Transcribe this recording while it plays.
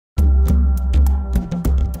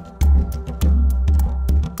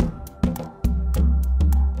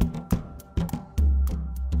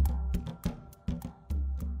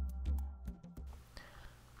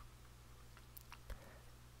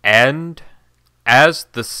And as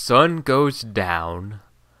the sun goes down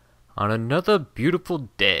on another beautiful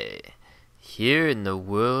day, here in the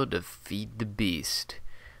world of Feed the Beast,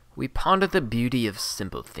 we ponder the beauty of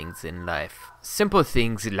simple things in life. Simple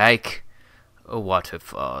things like a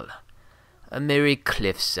waterfall, a merry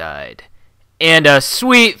cliffside, and a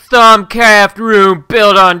sweet Thaumcraft room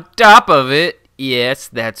built on top of it. Yes,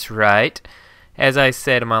 that's right. As I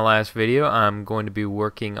said in my last video, I'm going to be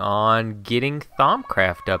working on getting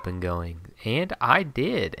Thaumcraft up and going. And I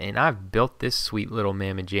did. And I've built this sweet little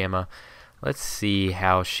mamma jamma. Let's see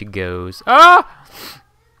how she goes. Ah!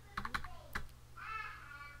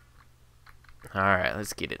 Alright,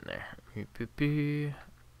 let's get in there.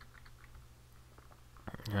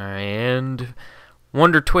 And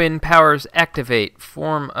Wonder Twin powers activate.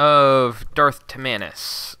 Form of Darth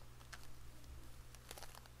Tamanus.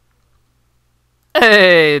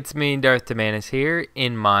 Hey, it's me, Darth Tamanus here,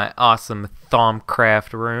 in my awesome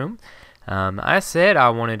Thaumcraft room. I said I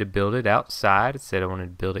wanted to build it outside. I said I wanted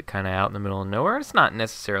to build it kind of out in the middle of nowhere. It's not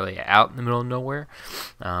necessarily out in the middle of nowhere.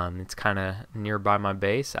 It's kind of nearby my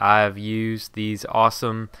base. I've used these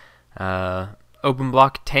awesome open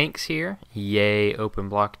block tanks here. Yay, open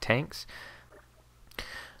block tanks.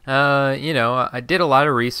 You know, I did a lot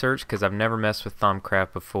of research because I've never messed with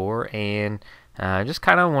Thaumcraft before, and I just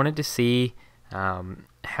kind of wanted to see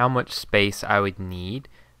how much space I would need.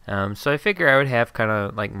 So I figure I would have kind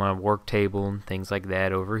of like my work table and things like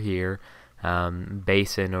that over here,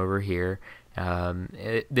 basin over here.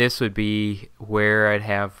 This would be where I'd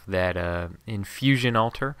have that infusion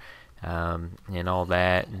altar and all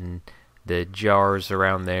that, and the jars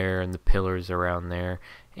around there and the pillars around there.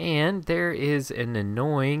 And there is an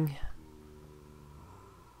annoying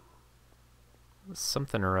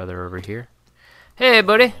something or other over here. Hey,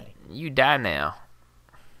 buddy. You die now.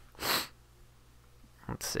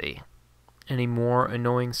 Let's see. Any more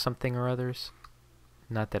annoying something or others?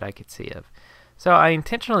 Not that I could see of. So I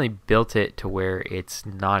intentionally built it to where it's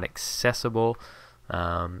not accessible,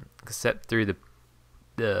 except through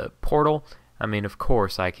the portal. I mean, of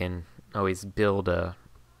course, I can always build a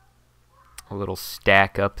little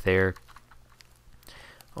stack up there,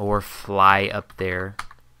 or fly up there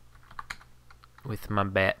with my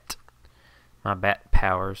bat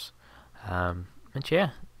powers. But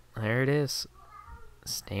yeah, there it is,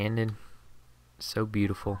 standing so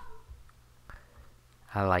beautiful.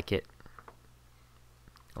 I like it.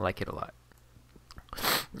 I like it a lot.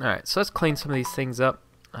 Alright, so let's clean some of these things up.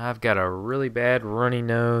 I've got a really bad runny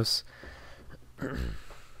nose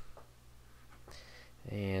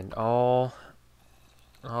and all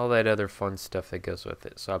that other fun stuff that goes with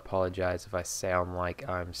it, so I apologize if I sound like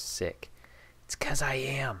I'm sick. It's 'cause I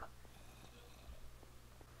am.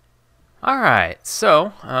 Alright,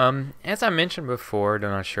 so, as I mentioned before, I'm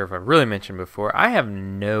not sure if I really mentioned before, I have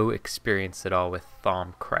no experience at all with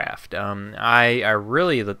Thaumcraft. I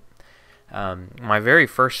really, my very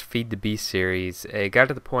first Feed the Beast series, it got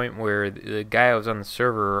to the point where the guy I was on the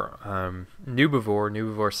server,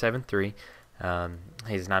 Direwolf20,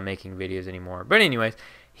 he's not making videos anymore, but anyways,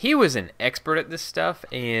 he was an expert at this stuff,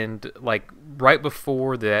 and like right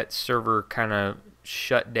before that server kind of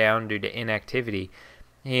shut down due to inactivity,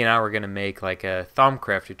 he and I were going to make like a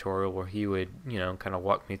Thaumcraft tutorial where he would, you know, kind of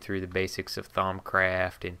walk me through the basics of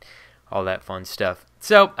Thaumcraft and all that fun stuff.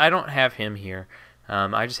 So I don't have him here.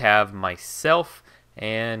 I just have myself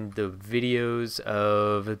and the videos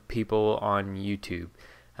of people on YouTube.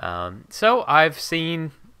 So I've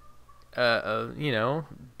seen, you know,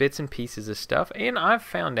 bits and pieces of stuff, and I've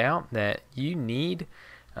found out that you need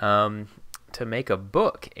to make a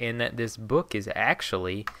book, and that this book is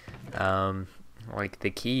actually like the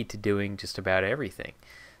key to doing just about everything.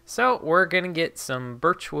 So we're gonna get some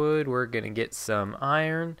birchwood, we're gonna get some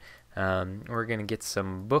iron, we're gonna get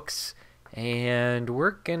some books, and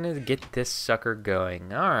we're gonna get this sucker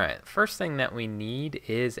going. Alright, first thing that we need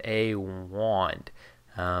is a wand.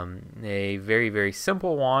 A very, very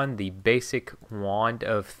simple wand, the basic wand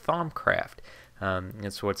of Thaumcraft.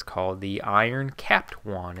 It's what's called the iron capped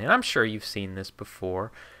wand, and I'm sure you've seen this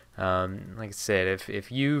before. Like I said,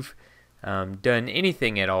 if you've done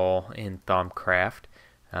anything at all in Thaumcraft,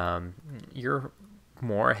 you're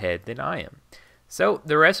more ahead than I am. So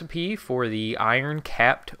the recipe for the iron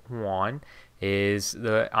capped wand is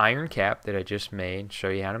the iron cap that I just made, show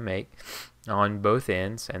you how to make, on both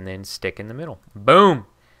ends, and then stick in the middle. Boom!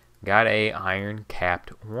 Got a iron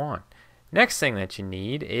capped wand. Next thing that you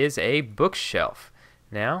need is a bookshelf.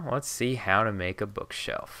 Now let's see how to make a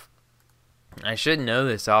bookshelf. I should know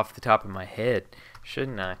this off the top of my head,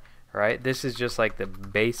 shouldn't I? Right? This is just like the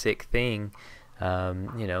basic thing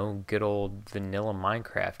You know, good old vanilla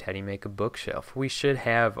Minecraft. How do you make a bookshelf? We should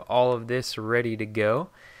have all of this ready to go,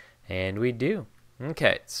 and we do.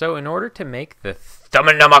 Okay, so in order to make the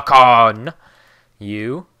Thaumcraft,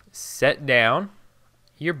 you set down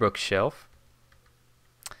your bookshelf,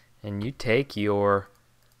 and you take your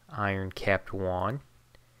iron-capped wand,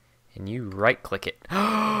 and you right-click it.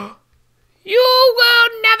 You will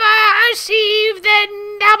never receive the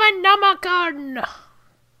Thaumcraft.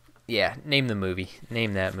 Yeah, name the movie.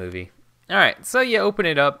 Name that movie. Alright, so you open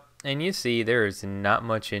it up, and you see there is not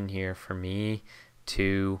much in here for me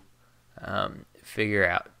to figure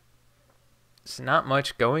out. It's not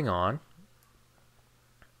much going on.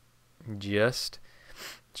 Just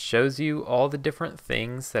shows you all the different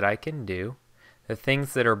things that I can do. The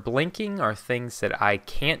things that are blinking are things that I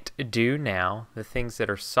can't do now. The things that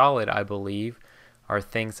are solid, I believe, are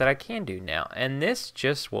things that I can do now. And this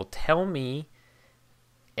just will tell me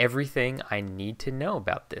everything I need to know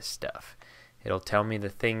about this stuff. It'll tell me the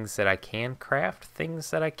things that I can craft,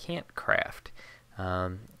 things that I can't craft,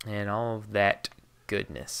 and all of that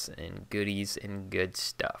goodness and goodies and good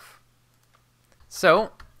stuff.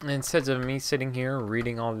 So instead of me sitting here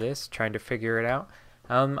reading all this, trying to figure it out,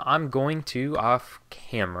 I'm going to, off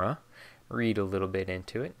camera, read a little bit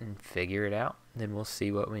into it and figure it out. Then we'll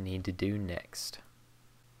see what we need to do next.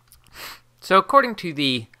 So according to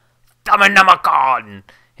the Thaumcraft,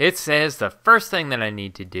 it says the first thing that I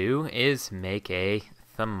need to do is make a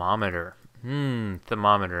thermometer.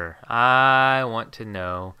 Thermometer. I want to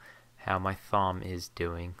know how my thumb is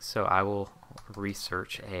doing, so I will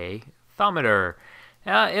research a thermometer.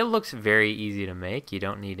 It looks very easy to make. You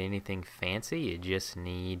don't need anything fancy. You just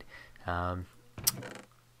need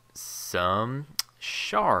some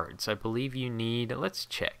shards. I believe you need, let's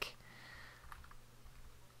check.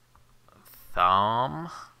 How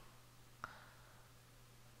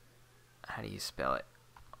do you spell it?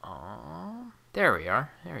 Oh, there we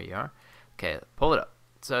are. There you are. Okay, pull it up.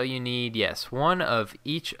 So you need, yes, one of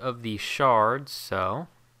each of the shards. So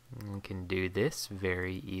we can do this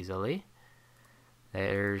very easily.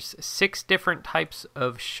 There's 6 different types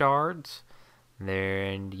of shards.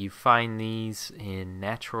 And you find these in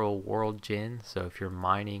Natural World Gen. So if you're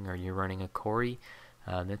mining or you're running a quarry,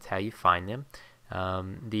 that's how you find them.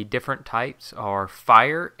 The different types are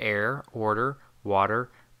fire, air, order, water,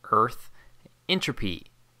 earth, entropy.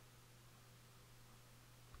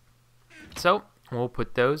 So we'll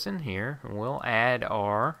put those in here. We'll add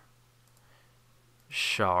our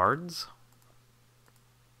shards.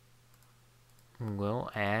 We'll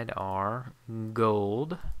add our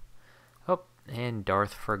gold. Oh, and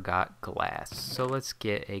Darth forgot glass. So let's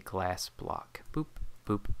get a glass block. Boop,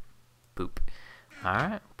 boop, boop.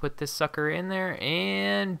 Alright, put this sucker in there,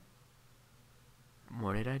 and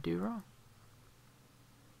what did I do wrong?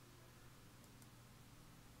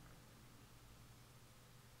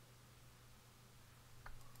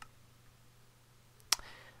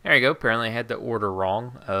 There you go. Apparently I had the order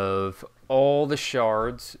wrong of all the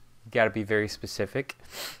shards. Got to be very specific.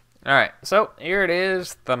 Alright, so here it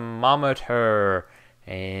is, thermometer,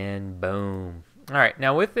 and boom. Alright,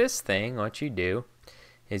 now with this thing, what you do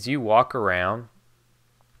is you walk around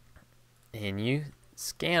and you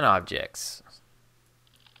scan objects.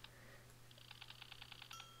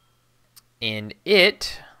 And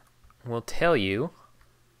it will tell you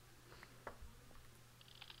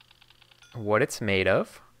what it's made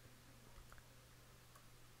of.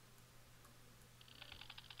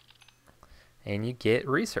 And you get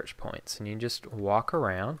research points, and you just walk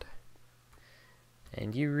around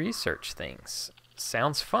and you research things.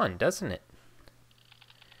 Sounds fun, doesn't it?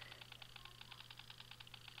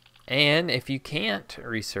 And if you can't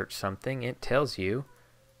research something, it tells you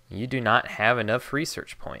you do not have enough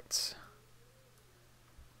research points.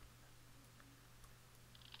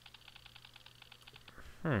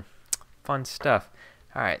 Fun stuff.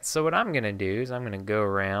 Alright, so what I'm going to do is I'm going to go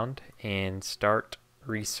around and start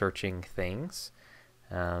researching things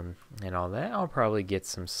and all that. I'll probably get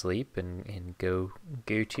some sleep and go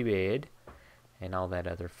to bed and all that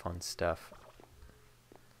other fun stuff.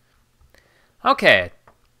 Okay,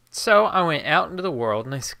 so I went out into the world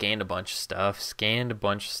and I scanned a bunch of stuff,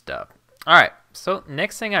 Alright, so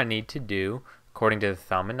next thing I need to do, according to the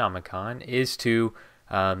Thaumcraft, is to,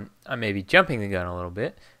 I may be jumping the gun a little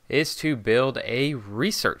bit, is to build a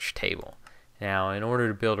research table. Now, in order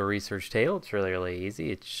to build a research table, it's really, really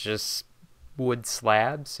easy. It's just wood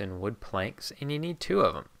slabs and wood planks, and you need 2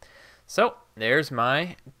 of them. So, there's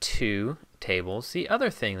my 2 tables. The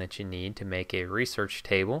other thing that you need to make a research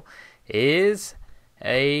table is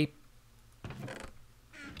a,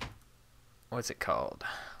 what's it called?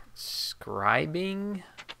 Scribing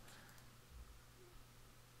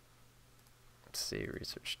Let's see,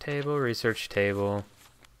 research table.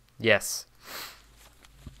 Yes.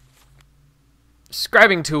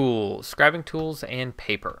 Scribing tools and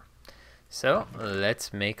paper. So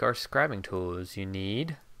let's make our scribing tools. You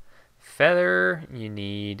need feather, you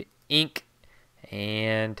need ink,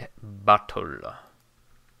 and bottle.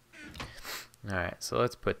 Alright, so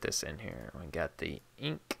let's put this in here. We got the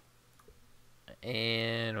ink,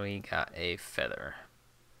 and we got a feather.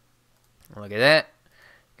 Look at that.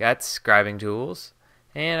 Got scribing tools,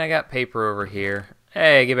 and I got paper over here.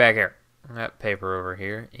 Hey, get back here. I got paper over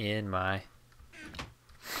here in my...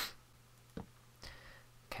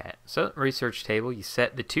 Okay, so research table, you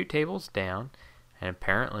set the two tables down, and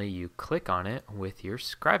apparently you click on it with your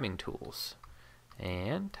scribing tools.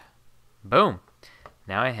 And boom!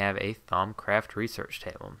 Now I have a Thaumcraft research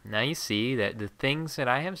table. Now you see that the things that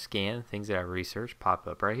I have scanned, things that I researched, pop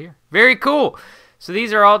up right here. Very cool! So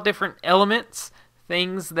these are all different elements,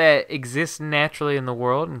 things that exist naturally in the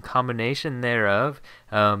world and combination thereof.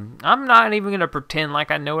 I'm not even going to pretend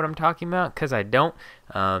like I know what I'm talking about, because I don't.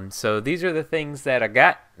 So these are the things that I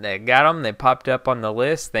got. They got them. They popped up on the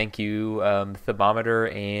list. Thank you, Thermometer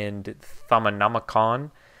and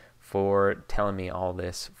Thaumanomicon, for telling me all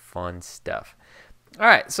this fun stuff.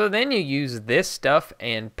 Alright, so then you use this stuff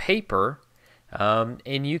and paper,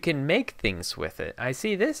 and you can make things with it. I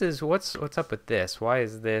see this is, what's up with this? Why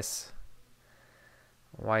is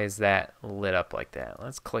that lit up like that?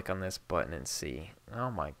 Let's click on this button and see.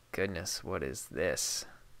 Oh my goodness, what is this?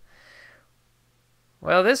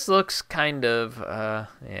 Well, this looks kind of,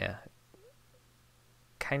 yeah,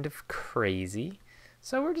 kind of crazy.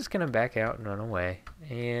 So we're just going to back out and run away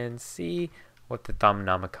and see what the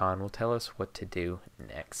Thaumanomicon will tell us what to do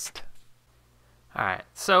next. Alright,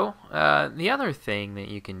 so the other thing that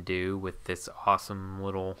you can do with this awesome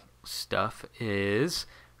little stuff is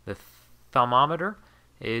the thermometer.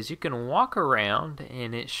 Is you can walk around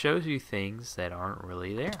and it shows you things that aren't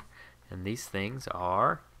really there. And these things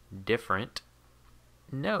are different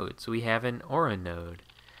nodes. We have an aura node.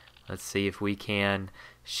 Let's see if we can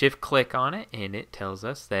shift click on it, and it tells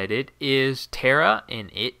us that it is Terra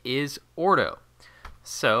and it is Ordo.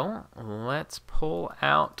 So let's pull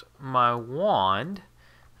out my wand.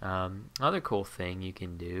 Other cool thing you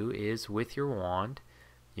can do is with your wand,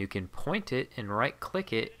 you can point it and right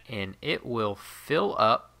click it, and it will fill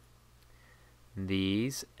up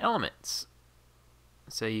these elements.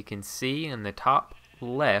 So you can see in the top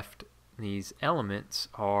left, these elements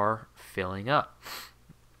are filling up.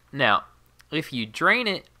 Now, if you drain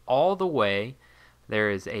it all the way, there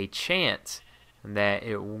is a chance that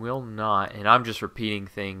it will not, and I'm just repeating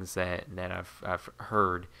things that I've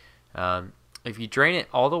heard. If you drain it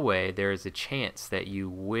all the way, there is a chance that you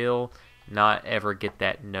will not ever get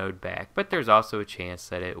that node back, but there's also a chance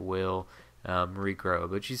that it will regrow.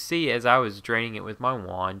 But you see, as I was draining it with my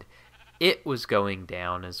wand, it was going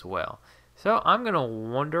down as well. So I'm going to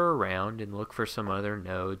wander around and look for some other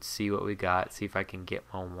nodes, see what we got, see if I can get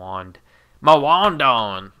my wand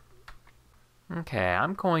on. Okay,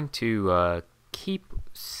 I'm going to keep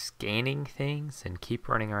scanning things and keep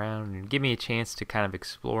running around and give me a chance to kind of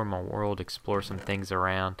explore my world, explore some things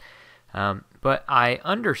around. But I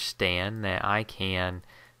understand that I can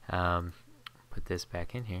put this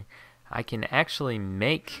back in here. I can actually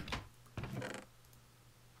make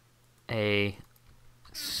a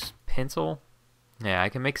pencil. Yeah, I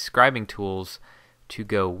can make scribing tools to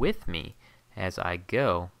go with me as I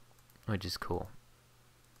go, which is cool.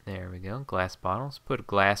 There we go. Glass bottle. Let's put a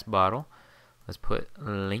glass bottle. Let's put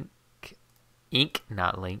ink,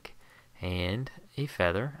 not link, and a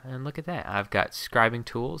feather. And look at that. I've got scribing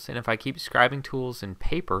tools. And if I keep scribing tools and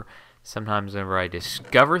paper, sometimes whenever I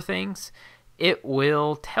discover things, it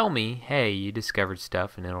will tell me, hey, you discovered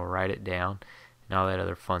stuff, and it'll write it down and all that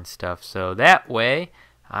other fun stuff. So that way,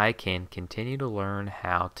 I can continue to learn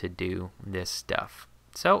how to do this stuff.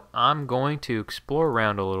 So I'm going to explore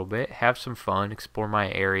around a little bit, have some fun, explore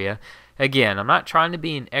my area. Again, I'm not trying to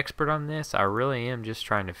be an expert on this. I really am just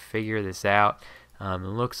trying to figure this out. It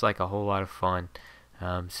looks like a whole lot of fun.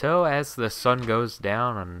 So as the sun goes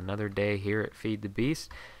down on another day here at Feed the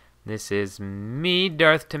Beast, this is me,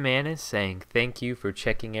 Darth Tamanis, saying thank you for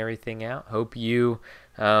checking everything out. Hope you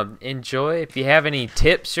enjoy. If you have any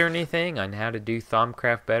tips or anything on how to do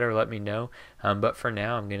Thaumcraft better, let me know. But for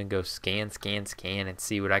now, I'm going to go scan and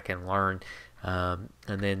see what I can learn. And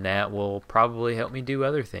then that will probably help me do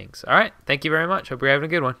other things. All right. Thank you very much. Hope you're having a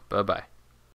good one. Bye-bye.